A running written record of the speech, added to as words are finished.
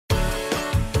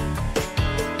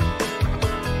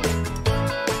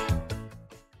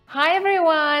Hi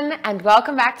everyone, and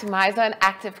welcome back to My Zone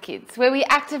Active Kids, where we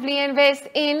actively invest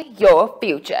in your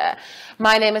future.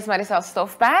 My name is Marisol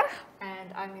Stoffberg.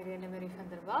 And I'm Irene Marie van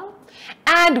der Wal.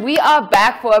 And we are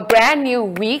back for a brand new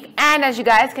week. And as you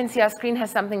guys can see, our screen has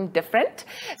something different.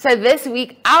 So this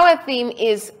week, our theme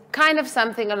is kind of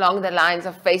something along the lines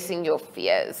of facing your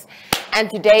fears. And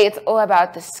today it's all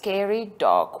about the scary,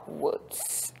 dark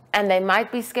woods. And they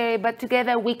might be scary, but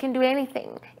together we can do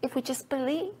anything if we just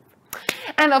believe.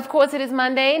 And of course, it is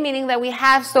Monday, meaning that we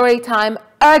have story time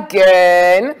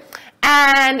again.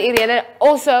 And Irene,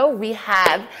 also, we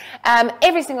have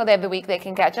every single day of the week they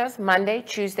can catch us, Monday,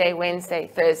 Tuesday, Wednesday,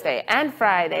 Thursday, and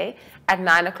Friday at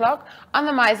 9 o'clock on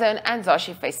the MyZone and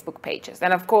Zoshi Facebook pages.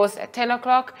 And of course, at 10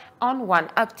 o'clock on One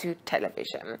Up to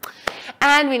Television.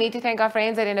 And we need to thank our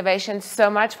friends at Innovation so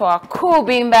much for our cool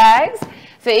beanbags.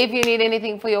 So if you need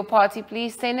anything for your party,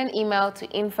 please send an email to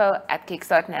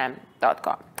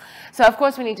info@kickstart.nam.com. So of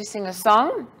course, we need to sing a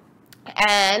song.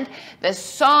 And the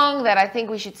song that I think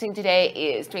we should sing today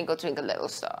is Twinkle, Twinkle, Little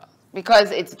Star, because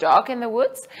it's dark in the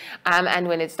woods, and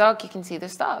when it's dark, you can see the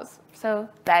stars. So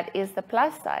that is the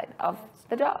plus side of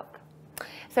the dark.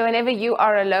 So whenever you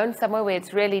are alone somewhere where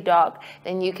it's really dark,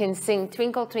 then you can sing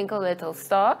Twinkle, Twinkle, Little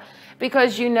Star,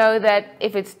 because you know that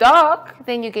if it's dark,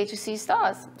 then you get to see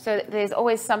stars. So there's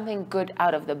always something good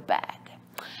out of the bad.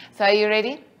 So are you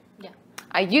ready? Yeah.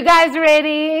 Are you guys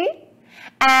ready?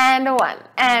 And a 1,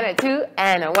 and a 2,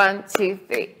 and a 1, 2,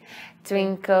 3.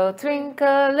 Twinkle,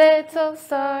 twinkle, little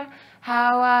star,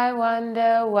 how I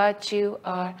wonder what you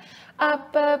are.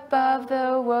 Up above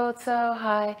the world so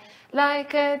high,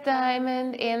 like a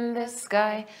diamond in the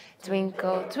sky.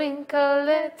 Twinkle, twinkle,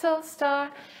 little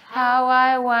star, how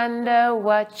I wonder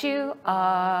what you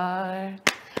are.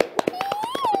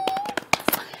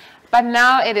 But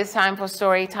now it is time for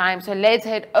story time, so let's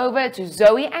head over to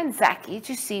Zoe and Zaki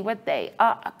to see what they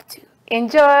are up to.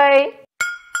 Enjoy!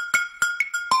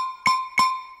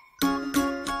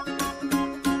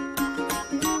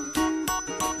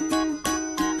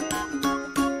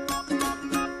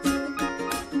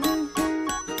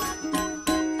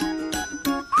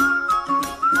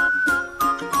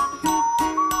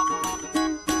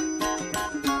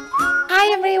 Hi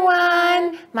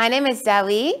everyone, my name is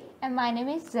Zoe. And my name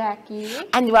is Zaki.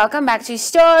 And welcome back to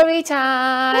Story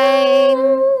Time.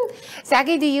 Woo!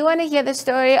 Zaki, do you want to hear the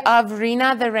story of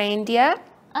Rena the reindeer?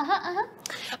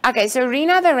 Okay, so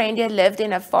Rena the reindeer lived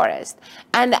in a forest,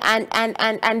 and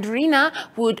Rena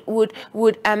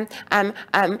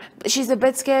she's a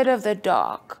bit scared of the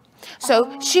dark.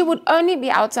 So she would only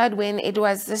be outside when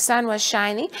the sun was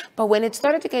shining, but when it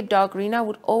started to get dark, Rena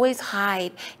would always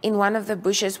hide in one of the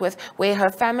bushes where her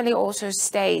family also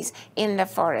stays in the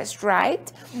forest,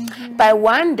 right? But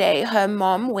one day, her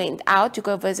mom went out to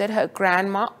go visit her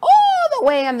grandma all the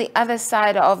way on the other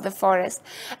side of the forest.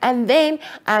 And then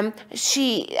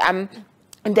she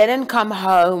didn't come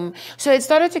home. So it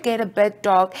started to get a bit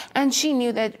dark, and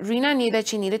Rena knew that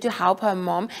she needed to help her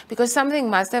mom because something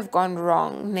must have gone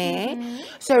wrong, ne?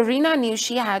 So Rena knew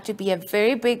she had to be a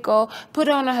very big girl, put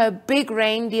on her big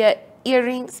reindeer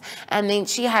earrings, and then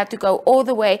she had to go all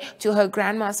the way to her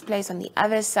grandma's place on the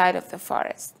other side of the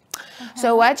forest.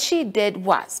 So what she did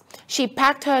was she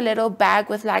packed her little bag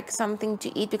with like something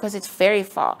to eat because it's very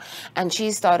far, and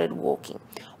she started walking.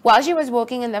 While she was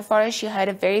walking in the forest, she heard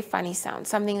a very funny sound,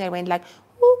 something that went like,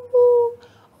 ooh, ooh,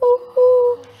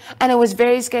 ooh. And it was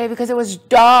very scary because it was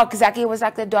dark. Zaki, it was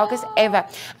like the darkest ever.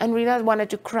 And Rena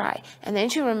wanted to cry. And then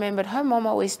she remembered her mom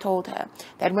always told her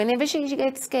that whenever she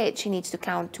gets scared, she needs to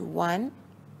count to 1,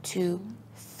 2,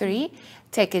 3,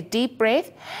 take a deep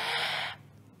breath,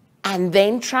 and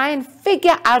then try and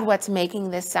figure out what's making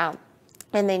this sound.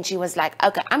 And then she was like,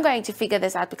 okay, I'm going to figure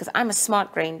this out because I'm a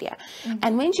smart reindeer.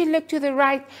 And when she looked to the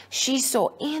right, she saw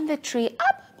in the tree,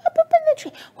 up in the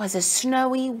tree, was a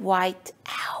snowy white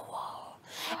owl.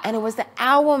 And it was the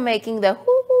owl making the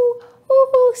hoo-hoo,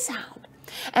 hoo-hoo sound.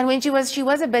 And when she was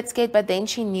a bit scared, but then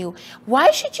she knew,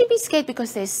 why should she be scared?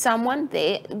 Because there's someone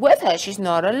there with her. She's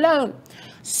not alone.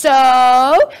 So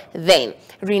then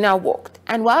Rena walked.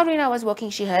 And while Rena was walking,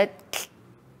 she heard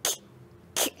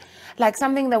like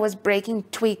something that was breaking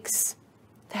twigs.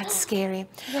 That's scary.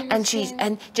 And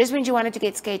just when she wanted to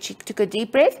get scared, she took a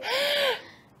deep breath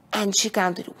and she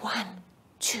counted 1,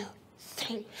 2,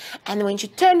 3. And when she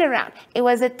turned around, it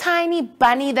was a tiny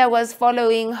bunny that was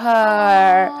following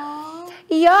her.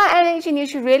 Yeah, and then she knew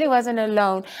she really wasn't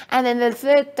alone. And then the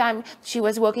third time she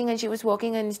was walking, and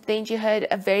then she heard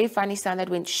a very funny sound that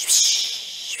went shh.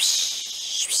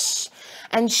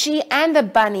 And she and the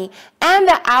bunny and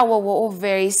the owl were all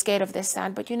very scared of this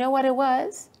sound. But you know what it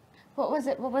was? What was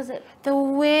it? What was it? The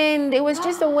wind. It was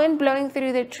just the wind blowing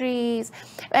through the trees.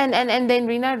 And then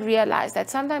Rina realized that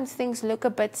sometimes things look a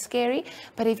bit scary,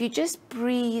 but if you just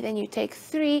breathe and you take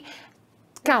 3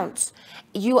 counts,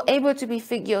 you'll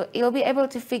be able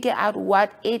to figure out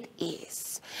what it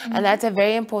is. And that's a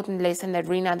very important lesson that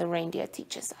Rina the reindeer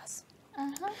teaches us.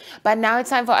 But now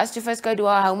it's time for us to first go do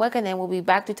our homework, and then we'll be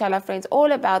back to tell our friends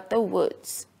all about the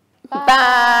woods.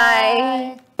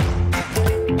 Bye.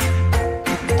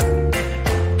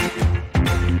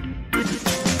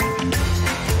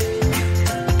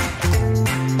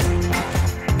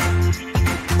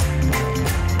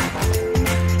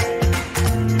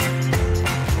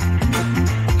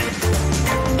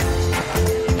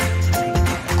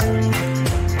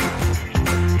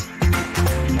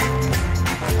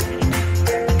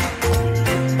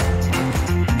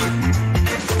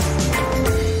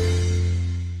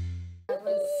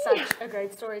 Such a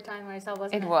great story time, Marisol,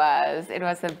 wasn't it? It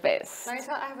was the best.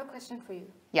 Marisol, I have a question for you.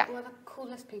 Yeah. Who are the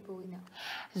coolest people we know?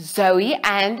 Zoe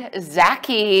and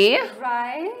Zaki.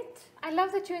 Right? I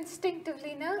love that you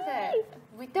instinctively know that.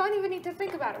 We don't even need to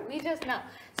think about it. We just know.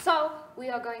 So we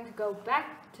are going to go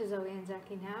back to Zoe and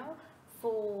Zaki now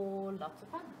for lots of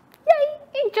fun.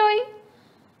 Yay! Enjoy!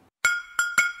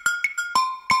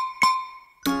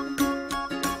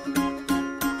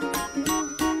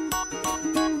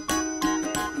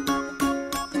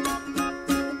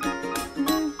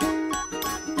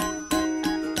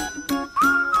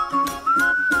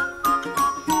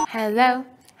 Hello,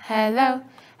 hello,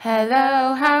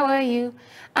 hello, how are you?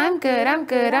 I'm good, I'm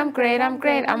good, I'm great, I'm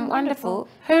wonderful.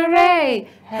 Hooray!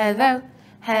 Hello,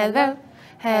 hello,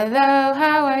 hello,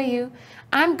 how are you?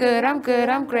 I'm good, I'm good,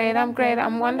 I'm great,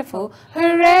 I'm wonderful.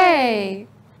 Hooray!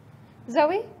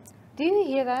 Zoe, do you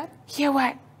hear that? Hear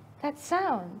what? That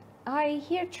sound. I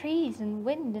hear trees and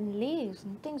wind and leaves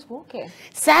and things walking.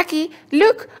 Zaki,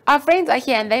 look, our friends are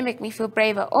here and they make me feel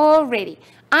braver already.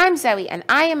 I'm Zoe and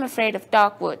I am afraid of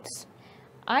dark woods.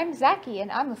 I'm Zaki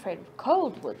and I'm afraid of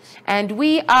cold woods. And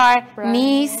we are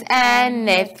niece and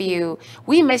nephew.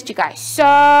 We missed you guys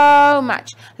so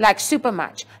much, like super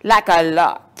much, like a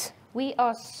lot. We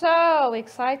are so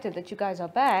excited that you guys are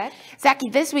back. Zaki,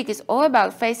 this week is all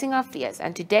about facing our fears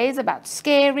and today is about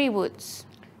scary woods.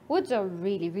 Woods are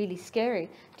really, really scary.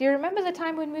 Do you remember the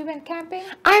time when we went camping?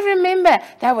 I remember.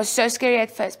 That was so scary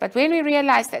at first, but when we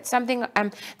realized that sometimes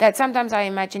our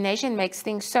imagination makes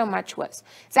things so much worse.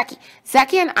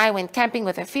 Zaki and I went camping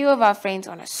with a few of our friends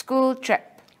on a school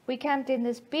trip. We camped in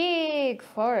this big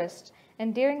forest,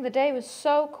 and during the day it was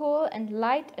so cool and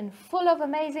light and full of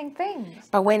amazing things.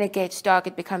 But when it gets dark,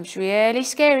 it becomes really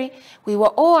scary. We were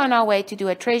all on our way to do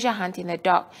a treasure hunt in the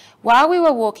dark. While we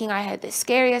were walking, I heard the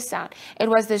scariest sound. It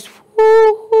was this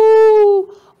whoo,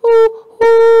 whoo,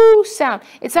 whoo sound.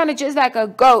 It sounded just like a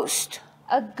ghost.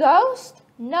 A ghost?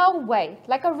 No way.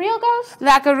 Like a real ghost?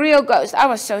 Like a real ghost. I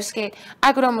was so scared.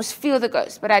 I could almost feel the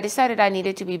ghost, but I decided I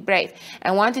needed to be brave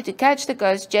and wanted to catch the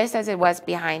ghost just as it was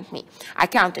behind me. I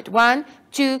counted 1,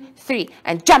 2, 3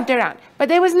 and jumped around, but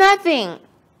there was nothing.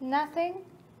 Nothing?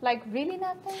 Like really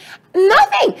nothing?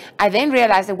 Nothing! I then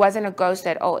realized it wasn't a ghost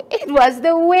at all. It was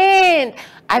the wind.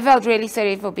 I felt really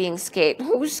sorry for being scared.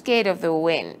 Who's scared of the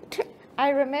wind? I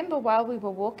remember while we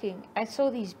were walking, I saw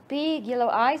these big yellow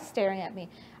eyes staring at me.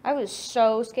 I was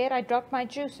so scared I dropped my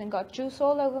juice and got juice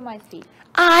all over my feet.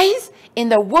 Eyes? In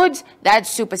the woods? That's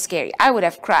super scary. I would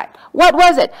have cried. What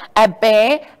was it? A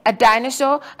bear? A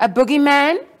dinosaur? A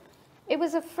boogeyman? It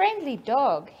was a friendly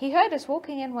dog. He heard us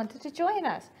walking and wanted to join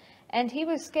us. And he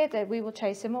was scared that we will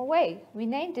chase him away. We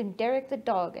named him Derek the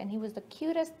dog, and he was the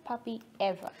cutest puppy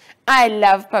ever. I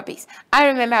love puppies. I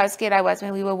remember how scared I was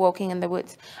when we were walking in the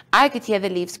woods. I could hear the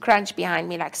leaves crunch behind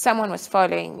me like someone was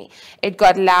following me. It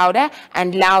got louder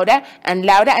and louder and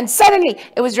louder, and suddenly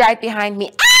it was right behind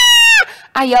me. Ah!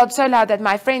 I yelled so loud that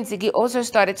my friend Ziggy also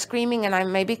started screaming, and I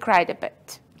maybe cried a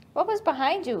bit. What was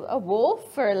behind you? A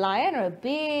wolf or a lion or a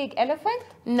big elephant?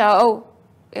 No,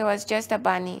 it was just a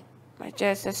bunny.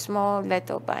 Just a small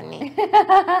little bunny.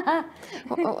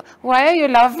 Why are you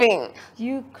laughing?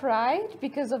 You cried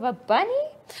because of a bunny?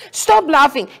 Stop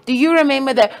laughing. Do you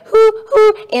remember the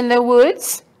hoo-hoo in the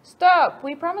woods? Stop.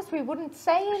 We promised we wouldn't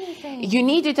say anything. You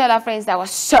need to tell our friends that was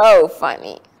so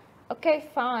funny. Okay,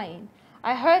 fine.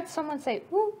 I heard someone say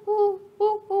woo, woo,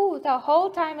 woo, woo the whole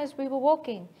time as we were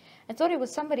walking. I thought it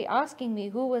was somebody asking me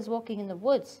who was walking in the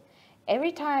woods.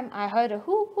 Every time I heard a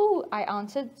hoo, hoo, I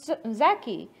answered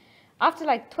Zaki. After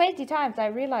like 20 times, I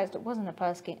realized it wasn't a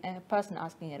person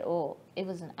asking at all. It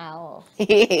was an owl.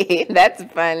 That's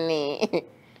funny.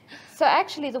 So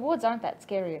actually, the woods aren't that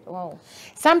scary at all.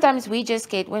 Sometimes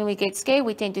when we get scared,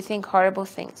 we tend to think horrible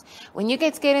things. When you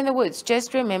get scared in the woods,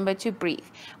 just remember to breathe.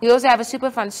 We also have a super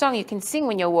fun song you can sing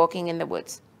when you're walking in the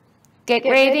woods. Get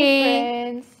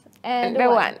ready. friends. And A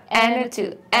one, and a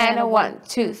two, and a 1,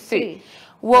 2, 3.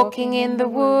 Walking in the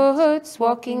woods,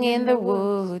 walking in the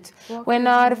woods. We're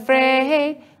not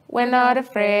afraid, we're not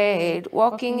afraid.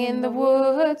 Walking in the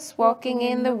woods, walking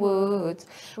in the woods.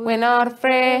 We're not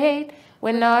afraid,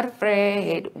 we're not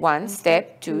afraid. 1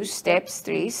 step, 2 steps,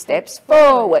 3 steps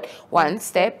forward. 1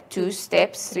 step, 2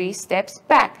 steps, 3 steps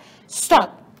back.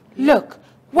 Stop, look,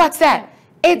 what's that?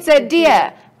 It's a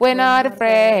deer. We're not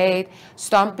afraid.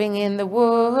 Stomping in the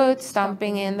woods,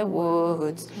 stomping in the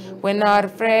woods. We're not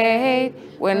afraid,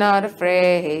 we're not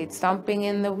afraid. Stomping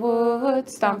in the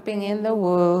woods, stomping in the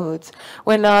woods.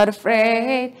 We're not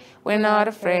afraid, we're not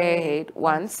afraid.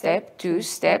 1 step, 2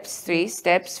 steps, 3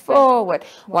 steps forward.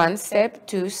 1 step,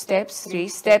 2 steps, 3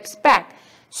 steps back.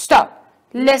 Stop,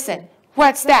 listen,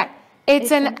 what's that?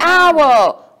 It's an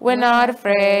owl. We're not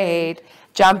afraid.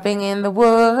 Jumping in the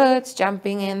woods,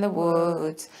 jumping in the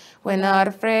woods. We're not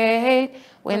afraid,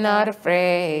 we're not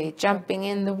afraid. Jumping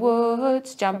in the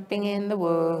woods, jumping in the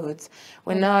woods.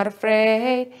 We're not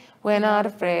afraid, we're not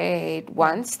afraid.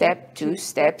 1 step, 2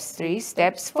 steps, 3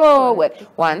 steps forward.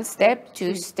 1 step,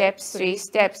 2 steps, 3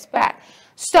 steps back.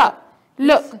 Stop,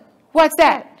 look, what's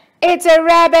that? It's a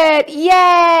rabbit.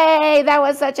 Yay! That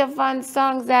was such a fun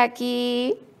song,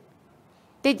 Zaki.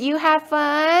 Did you have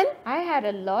fun? I had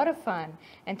a lot of fun,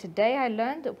 and today I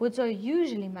learned that woods are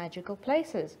usually magical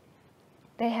places.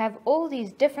 They have all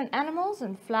these different animals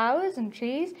and flowers and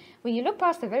trees. When you look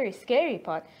past the very scary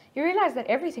part, you realize that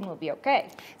everything will be okay.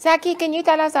 Zaki, can you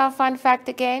tell us our fun fact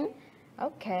again?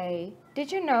 Okay.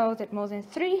 Did you know that more than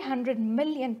 300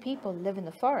 million people live in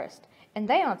the forest, and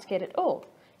they aren't scared at all?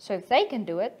 So if they can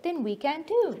do it, then we can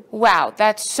too. Wow,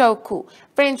 that's so cool.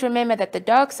 Friends, remember that the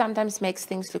dog sometimes makes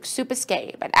things look super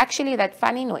scary, but actually that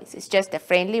funny noise is just a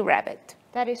friendly rabbit.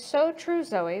 That is so true,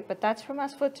 Zoe, but that's from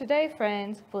us for today,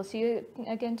 friends. We'll see you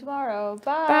again tomorrow.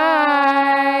 Bye.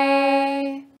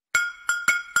 Bye.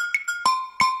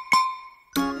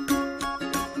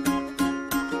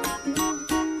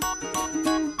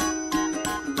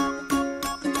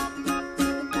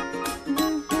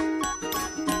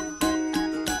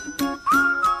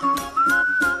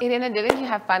 Irina, didn't you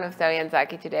have fun with Zoe and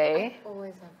Zaki today?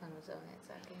 Always have fun with Zoe and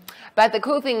Zaki. But the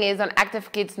cool thing is on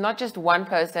Active Kids, not just one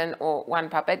person or one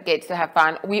puppet gets to have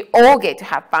fun. We all get to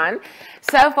have fun.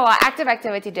 So for our Active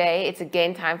Activity Day, it's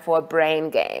again time for a brain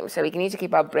game. So we need to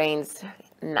keep our brains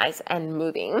nice and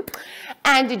moving.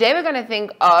 And today we're going to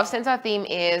think of, since our theme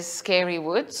is scary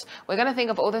woods, we're going to think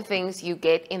of all the things you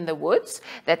get in the woods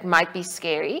that might be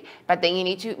scary, but then you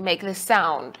need to make the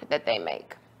sound that they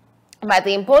make. But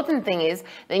the important thing is,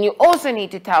 then you also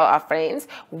need to tell our friends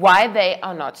why they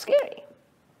are not scary.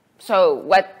 So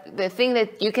the thing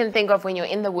that you can think of when you're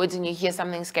in the woods and you hear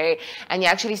something scary and you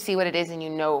actually see what it is and you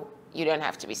know you don't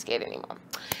have to be scared anymore.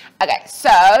 Okay,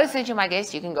 so since you're my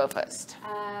guest, you can go first.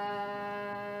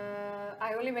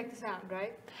 I only make the sound,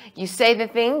 right? You say the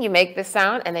thing, you make the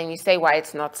sound, and then you say why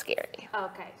it's not scary.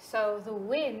 Okay, so the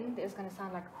wind is going to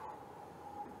sound like,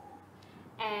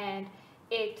 and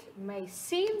it may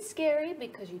seem scary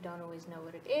because you don't always know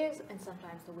what it is, and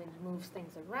sometimes the wind moves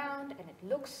things around and it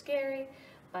looks scary,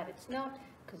 but it's not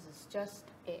because it's just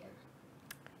air.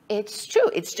 It's true,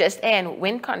 it's just air, and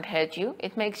wind can't hurt you.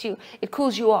 It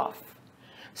cools you off.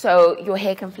 So your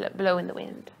hair can blow in the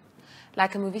wind,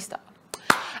 like a movie star.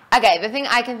 Okay, the thing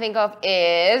I can think of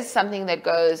is something that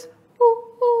goes, ooh,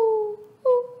 ooh,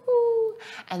 ooh, ooh,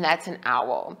 and that's an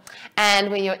owl.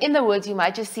 And when you're in the woods, you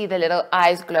might just see the little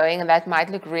eyes glowing, and that might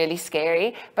look really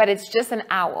scary, but it's just an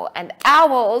owl. And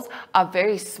owls are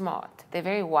very smart. They're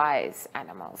very wise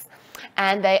animals.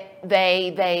 And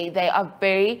they are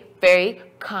very, very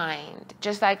kind,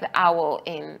 just like the owl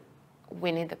in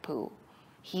Winnie the Pooh.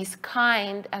 He's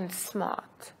kind and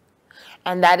smart.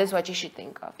 And that is what you should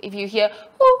think of. If you hear,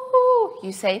 ooh, ooh,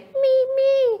 you say,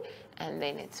 me, and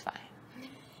then it's fine.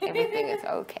 Everything is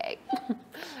okay.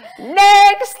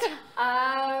 Next!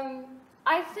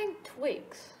 I think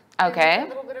twigs. Okay. There's a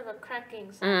little bit of a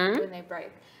cracking sound when they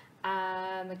break.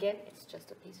 Again, it's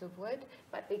just a piece of wood,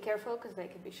 but be careful because they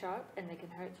can be sharp and they can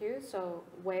hurt you. So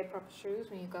wear proper shoes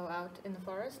when you go out in the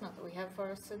forest. Not that we have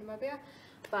forests in Namibia,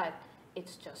 but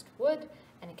it's just wood,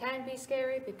 and it can be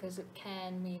scary because it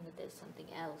can mean that there's something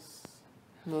else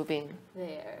Moving.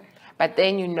 there. But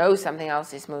then you know something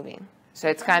else is moving. So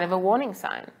it's kind of a warning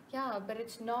sign. Yeah, but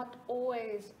it's not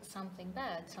always something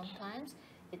bad. Sometimes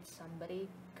it's somebody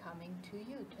coming to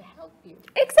you to help you.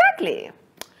 Exactly.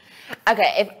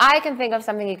 Okay, if I can think of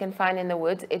something you can find in the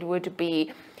woods, it would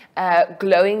be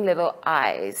glowing little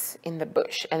eyes in the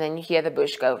bush. And then you hear the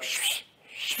bush go,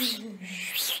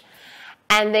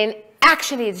 and then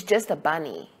actually it's just a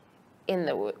bunny in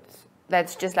the woods.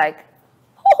 That's just like,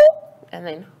 and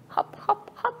then hop,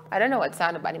 hop, hop. I don't know what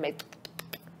sound a bunny makes.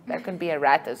 That can be a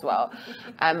rat as well.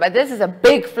 But this is a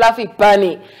big fluffy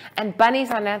bunny. And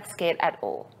bunnies are not scary at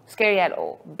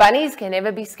all. Bunnies can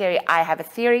never be scary. I have a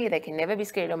theory. They can never be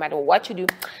scary no matter what you do,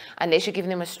 unless you give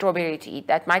them a strawberry to eat.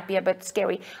 That might be a bit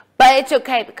scary, but it's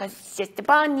okay because it's just a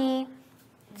bunny.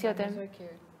 It's your turn. Bunnies are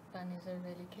cute. Bunnies are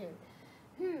really cute.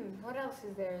 What else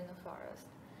is there in the forest?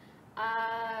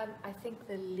 I think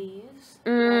the leaves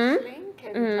rustling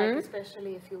can be like,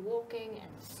 especially if you're walking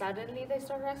and suddenly they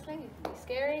start rustling, it can be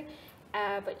scary.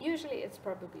 But usually it's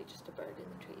probably just a bird in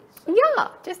the trees. So. Yeah,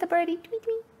 just a birdie. Tweet,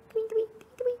 tweet, tweet, tweet,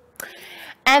 tweet.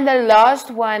 And the last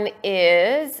one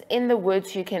is, in the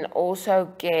woods you can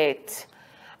also get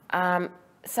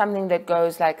something that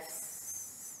goes like,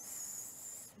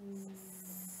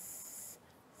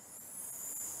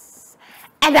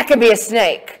 and that can be a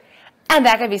snake. And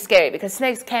that can be scary because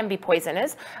snakes can be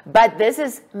poisonous. But this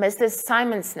is Mr.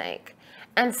 Simon Snake.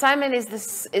 And Simon is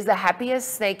the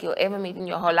happiest snake you'll ever meet in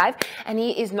your whole life. And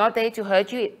he is not there to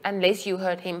hurt you unless you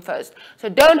hurt him first. So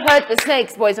don't hurt the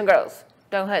snakes, boys and girls.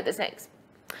 Don't hurt the snakes.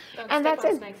 Don't step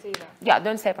on snakes either. Yeah,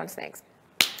 don't step on snakes.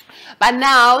 But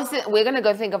now we're going to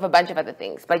go think of a bunch of other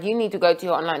things. But you need to go to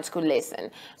your online school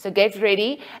lesson. So get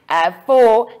ready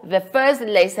for the first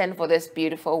lesson for this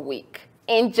beautiful week.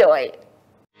 Enjoy.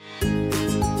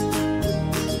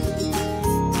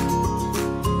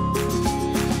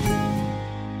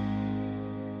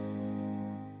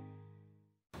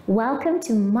 Welcome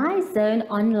to My Zone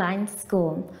Online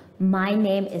School. My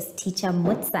name is Teacher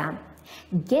Mutsa.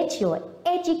 Get your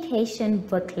education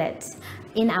booklet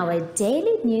in our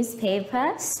daily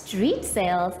newspaper, street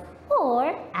sales,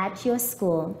 or at your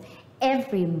school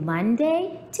every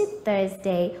Monday to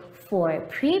Thursday for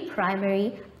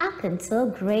pre-primary up until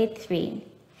grade 3.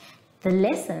 The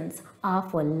lessons are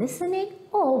for listening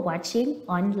or watching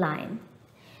online.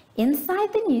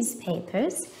 Inside the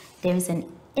newspapers, there is an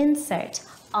insert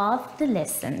of the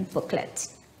lesson booklet.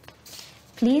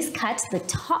 Please cut the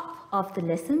top of the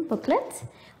lesson booklet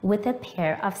with a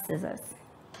pair of scissors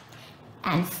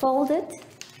and fold it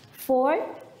for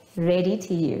ready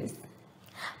to use.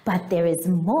 But there is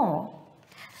more.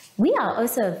 We are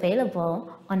also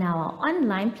available on our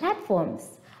online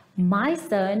platforms,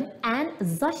 MyZone and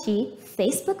Zoshi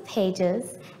Facebook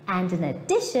pages, and in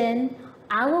addition,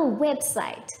 our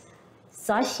website,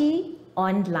 Zoshi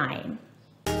Online.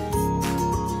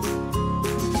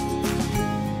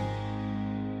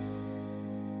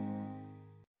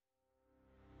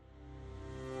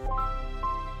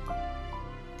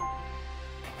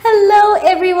 Hello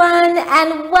everyone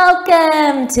and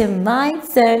welcome to My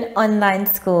Zone Online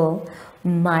School.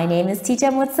 My name is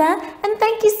Teacher Mutsa and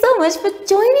thank you so much for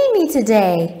joining me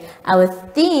today. Our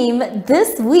theme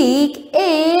this week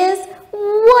is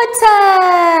water.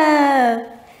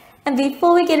 And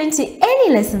before we get into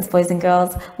any lessons, boys and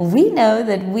girls, we know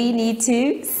that we need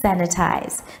to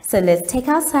sanitize. So let's take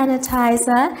our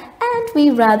sanitizer and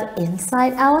we rub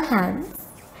inside our hands,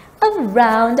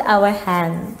 around our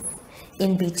hands,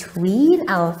 in between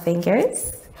our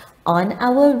fingers, on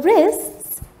our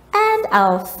wrists, and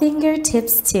our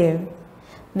fingertips too.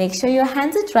 Make sure your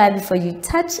hands are dry before you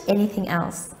touch anything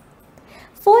else.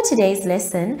 For today's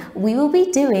lesson, we will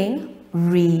be doing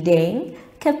reading,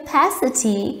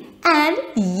 capacity, and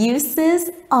uses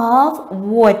of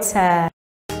water.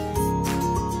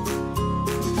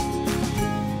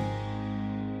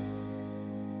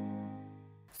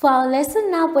 For our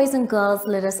lesson now, boys and girls,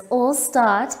 let us all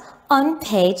start on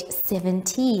page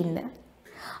 17.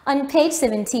 On page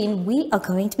 17, we are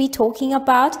going to be talking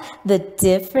about the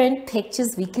different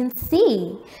pictures we can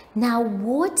see. Now,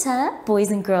 water, boys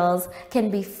and girls, can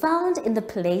be found in the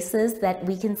places that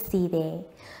we can see there.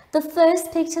 The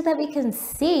first picture that we can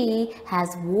see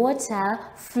has water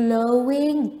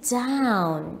flowing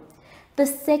down. The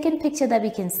second picture that we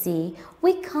can see,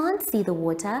 we can't see the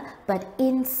water, but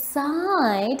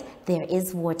inside there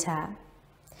is water.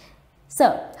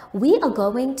 So, we are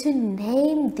going to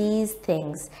name these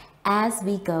things as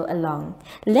we go along.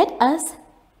 Let us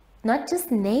not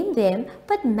just name them,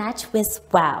 but match as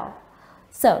well.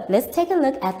 So, let's take a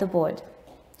look at the board.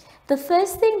 The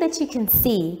first thing that you can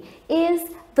see is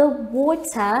the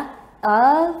water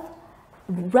of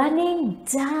running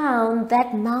down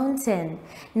that mountain.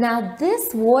 Now,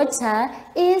 this water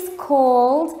is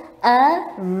called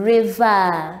a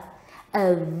river.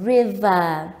 A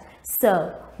river.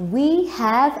 So, we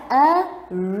have a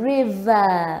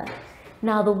river.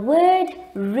 Now the word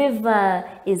river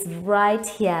is right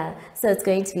here. So it's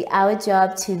going to be our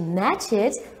job to match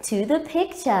it to the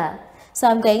picture. So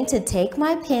I'm going to take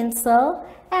my pencil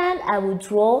and I will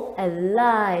draw a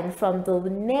line from the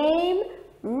name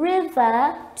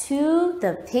river to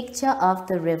the picture of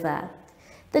the river.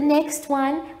 The next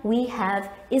one we have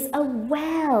is a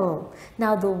well.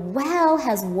 Now the well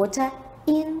has water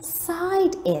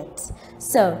inside it.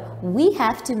 So we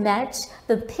have to match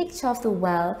the picture of the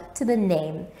well to the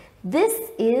name. This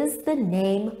is the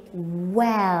name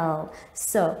well.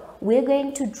 So we're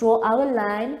going to draw our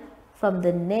line from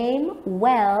the name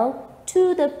well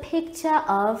to the picture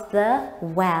of the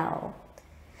well.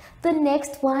 The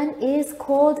next one is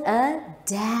called a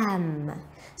dam.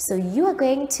 So you are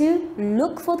going to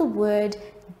look for the word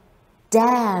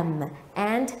dam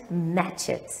and match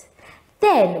it.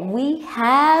 Then we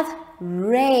have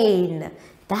rain.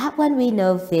 That one we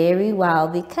know very well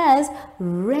because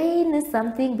rain is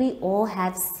something we all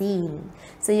have seen.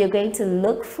 So you're going to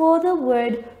look for the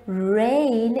word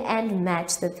rain and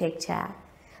match the picture.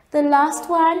 The last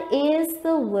one is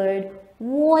the word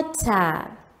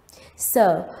water.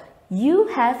 So you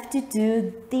have to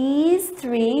do these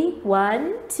three,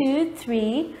 1, 2,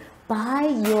 3, by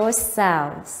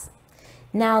yourselves.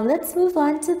 Now let's move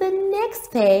on to the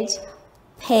next page,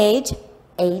 page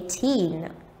 18.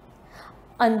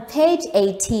 On page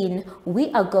 18, we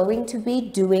are going to be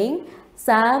doing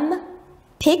some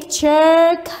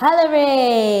picture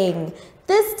coloring.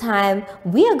 This time,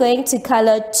 we are going to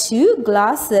color 2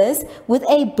 glasses with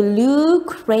a blue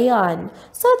crayon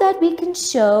so that we can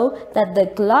show that the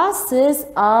glasses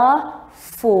are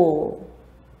full.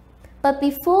 But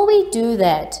before we do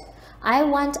that, I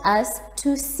want us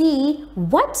to see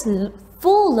what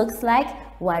full looks like,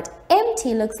 what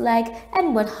empty looks like,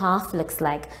 and what half looks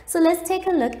like. So let's take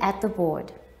a look at the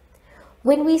board.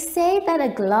 When we say that a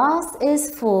glass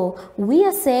is full, we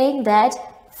are saying that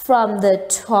from the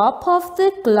top of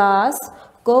the glass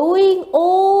going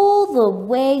all the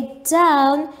way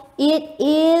down, it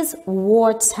is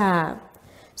water.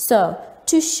 So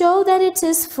to show that it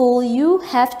is full, you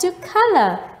have to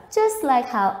color, just like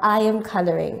how I am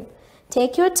coloring.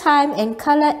 Take your time and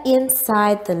color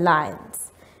inside the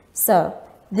lines. So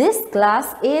this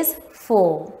glass is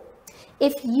full.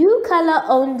 If you color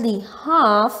only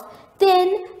half,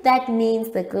 then that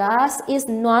means the glass is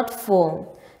not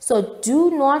full. So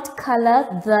do not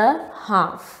color the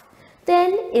half.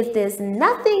 Then if there's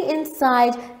nothing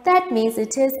inside, that means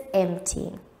it is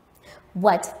empty.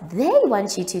 What they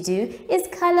want you to do is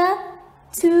color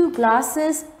 2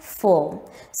 glasses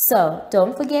full. So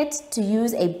don't forget to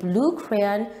use a blue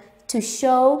crayon to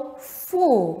show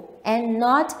full and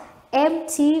not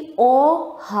empty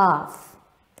or half.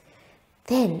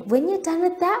 Then when you're done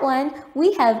with that one,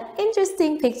 we have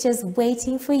interesting pictures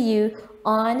waiting for you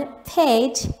on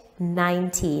page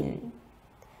 19.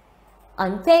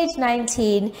 On page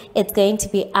 19, it's going to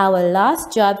be our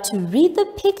last job to read the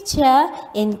picture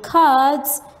in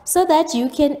cards so that you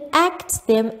can act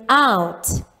them out.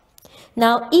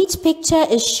 Now each picture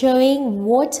is showing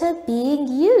water being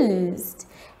used,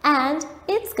 and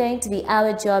it's going to be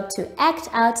our job to act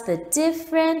out the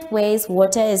different ways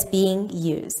water is being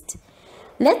used.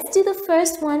 Let's do the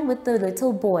first one with the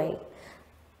little boy.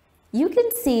 You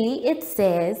can see it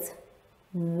says,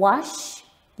 wash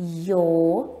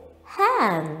your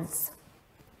hands.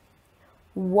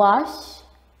 Wash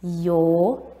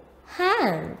your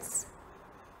hands.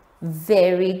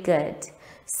 Very good.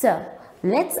 So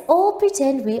let's all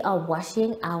pretend we are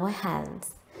washing our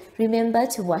hands. Remember,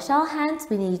 to wash our hands,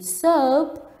 we need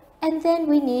soap and then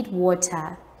we need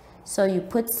water. So you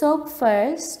put soap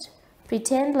first.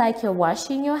 Pretend like you're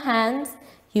washing your hands.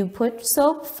 You put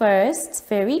soap first.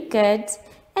 Very good.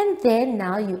 And then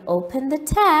now you open the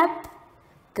tap.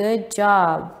 Good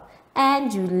job.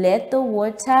 And you let the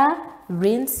water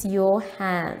rinse your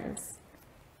hands.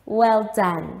 Well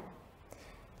done.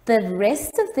 The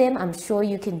rest of them I'm sure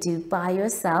you can do by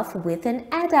yourself with an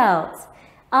adult.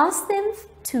 Ask them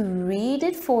to read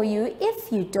it for you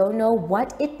if you don't know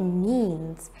what it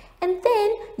means. And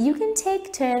then you can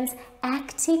take turns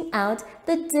acting out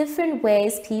the different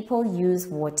ways people use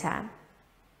water.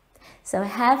 So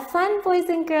have fun, boys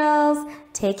and girls.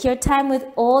 Take your time with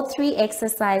all 3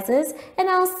 exercises, and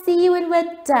I'll see you when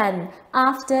we're done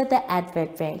after the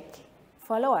advert break.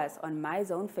 Follow us on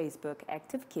MyZone Facebook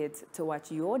Active Kids to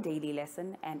watch your daily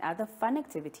lesson and other fun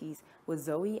activities with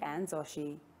Zoe and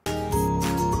Zoshi.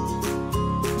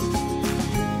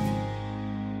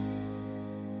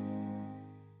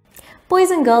 Boys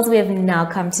and girls, we have now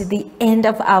come to the end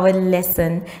of our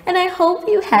lesson, and I hope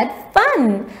you had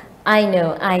fun. I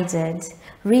know I did.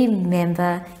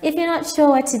 Remember, if you're not sure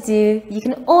what to do, you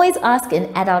can always ask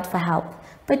an adult for help,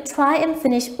 but try and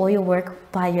finish all your work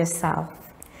by yourself.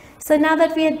 So now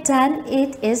that we are done,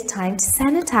 it is time to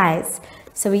sanitize.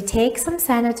 So we take some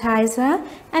sanitizer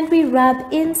and we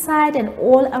rub inside and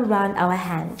all around our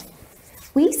hand.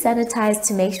 We sanitize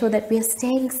to make sure that we are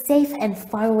staying safe and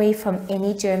far away from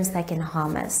any germs that can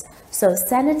harm us. So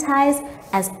sanitize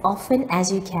as often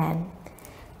as you can.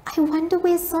 I wonder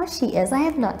where Sashi is. I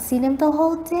have not seen him the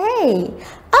whole day.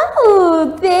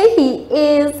 Oh, there he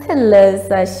is. Hello,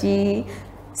 Sashi.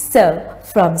 So,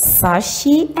 from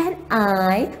Sashi and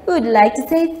I would like to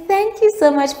say thank you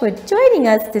so much for joining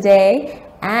us today,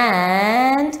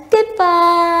 and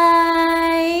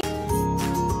goodbye.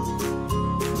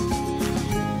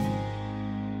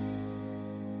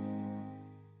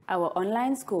 Our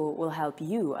online school will help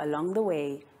you along the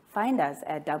way. Find us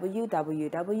at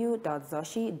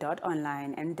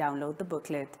www.zoshi.online and download the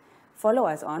booklet. Follow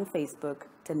us on Facebook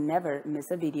to never miss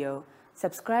a video.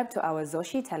 Subscribe to our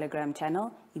Zoshi Telegram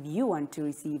channel if you want to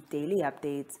receive daily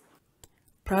updates.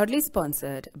 Proudly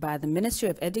sponsored by the Ministry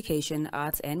of Education,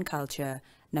 Arts and Culture,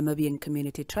 Namibian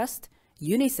Community Trust,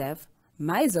 UNICEF,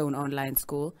 My Zone Online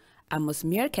School, Amos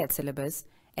Meerkat Syllabus,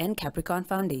 and Capricorn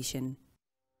Foundation.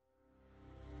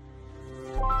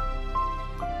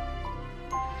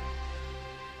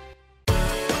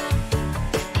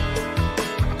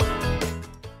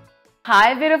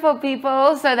 Hi, beautiful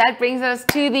people. So that brings us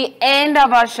to the end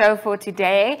of our show for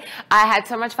today. I had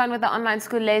so much fun with the online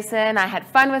school lesson. I had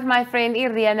fun with my friend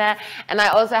Irina, and I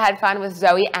also had fun with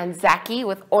Zoe and Zaki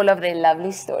with all of their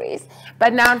lovely stories.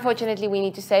 But now, unfortunately, we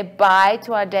need to say bye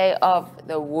to our day of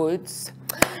the woods.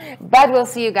 But we'll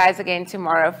see you guys again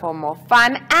tomorrow for more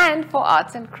fun and for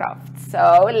arts and crafts.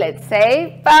 So let's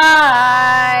say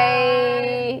bye.